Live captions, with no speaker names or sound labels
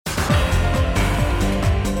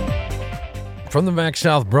From the Mac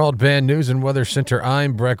South Broadband News and Weather Center,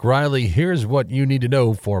 I'm Breck Riley. Here's what you need to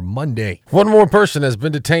know for Monday. One more person has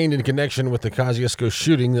been detained in connection with the Kosciuszko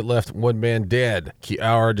shooting that left one man dead.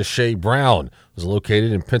 Kiara Deshae Brown was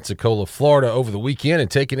located in Pensacola, Florida over the weekend and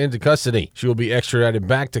taken into custody. She will be extradited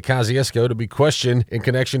back to Kosciuszko to be questioned in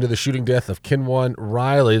connection to the shooting death of Kenwan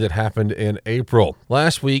Riley that happened in April.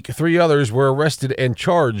 Last week, 3 others were arrested and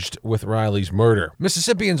charged with Riley's murder.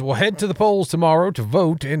 Mississippians will head to the polls tomorrow to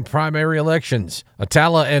vote in primary elections.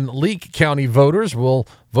 Attala and Leake County voters will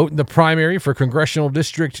vote in the primary for Congressional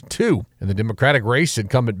District 2. In the Democratic race,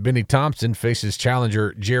 incumbent Benny Thompson faces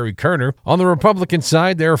challenger Jerry Kerner. On the Republican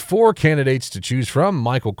side, there are 4 candidates to choose from: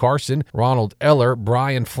 Michael Carson, Ronald Eller,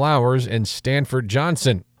 Brian Flowers, and Stanford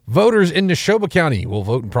Johnson. Voters in Neshoba County will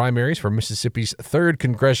vote in primaries for Mississippi's 3rd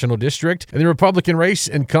Congressional District. In the Republican race,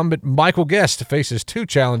 incumbent Michael Guest faces 2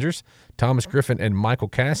 challengers, Thomas Griffin and Michael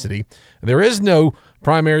Cassidy. There is no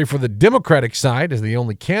primary for the Democratic side, as the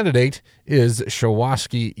only candidate is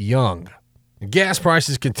Shawaski Young. Gas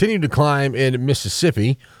prices continue to climb in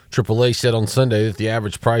Mississippi. AAA said on Sunday that the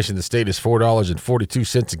average price in the state is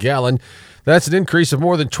 $4.42 a gallon. That's an increase of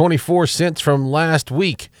more than 24 cents from last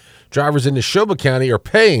week. Drivers in Neshoba County are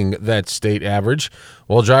paying that state average,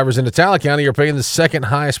 while drivers in Attala County are paying the second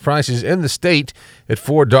highest prices in the state at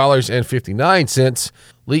 $4.59.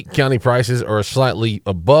 Leake County prices are slightly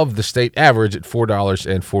above the state average at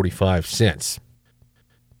 $4.45.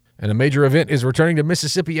 And a major event is returning to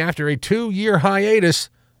Mississippi after a 2-year hiatus.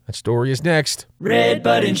 That story is next.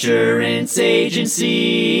 Redbud Insurance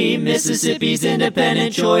Agency, Mississippi's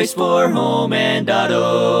independent choice for home and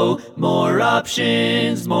auto. More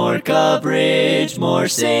options, more coverage, more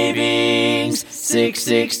savings.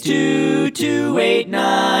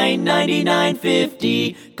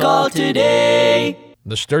 662-289-9950. Call today.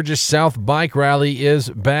 The Sturgis South Bike Rally is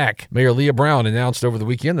back. Mayor Leah Brown announced over the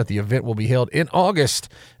weekend that the event will be held in August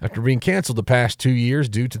after being canceled the past 2 years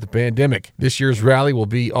due to the pandemic. This year's rally will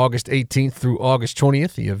be August 18th through August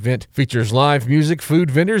 20th. The event features live music, food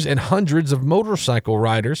vendors, and hundreds of motorcycle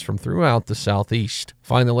riders from throughout the Southeast.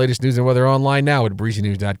 Find the latest news and weather online now at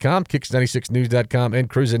breezynews.com, kicks96news.com, and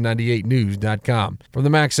cruisin98news.com. From the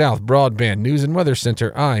Mac South Broadband News and Weather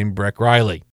Center, I'm Breck Riley.